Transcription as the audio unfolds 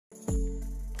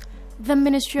The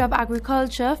Ministry of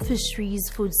Agriculture, Fisheries,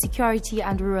 Food Security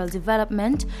and Rural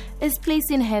Development is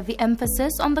placing heavy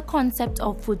emphasis on the concept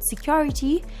of food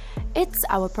security. It's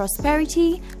our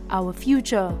prosperity, our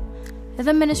future.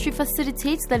 The ministry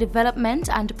facilitates the development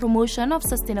and promotion of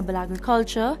sustainable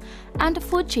agriculture and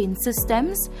food chain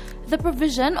systems, the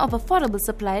provision of affordable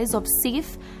supplies of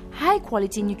safe,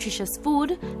 high-quality nutritious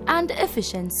food, and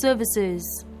efficient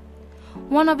services.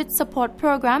 One of its support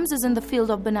programs is in the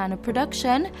field of banana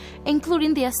production,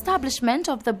 including the establishment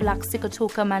of the Black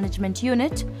Sigatoka Management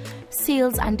Unit,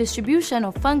 sales and distribution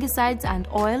of fungicides and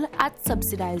oil at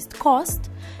subsidized cost,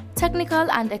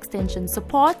 technical and extension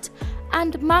support,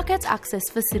 and market access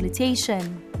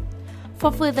facilitation.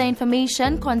 For further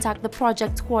information, contact the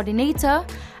project coordinator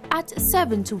at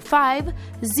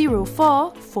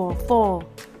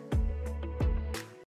 725-0444.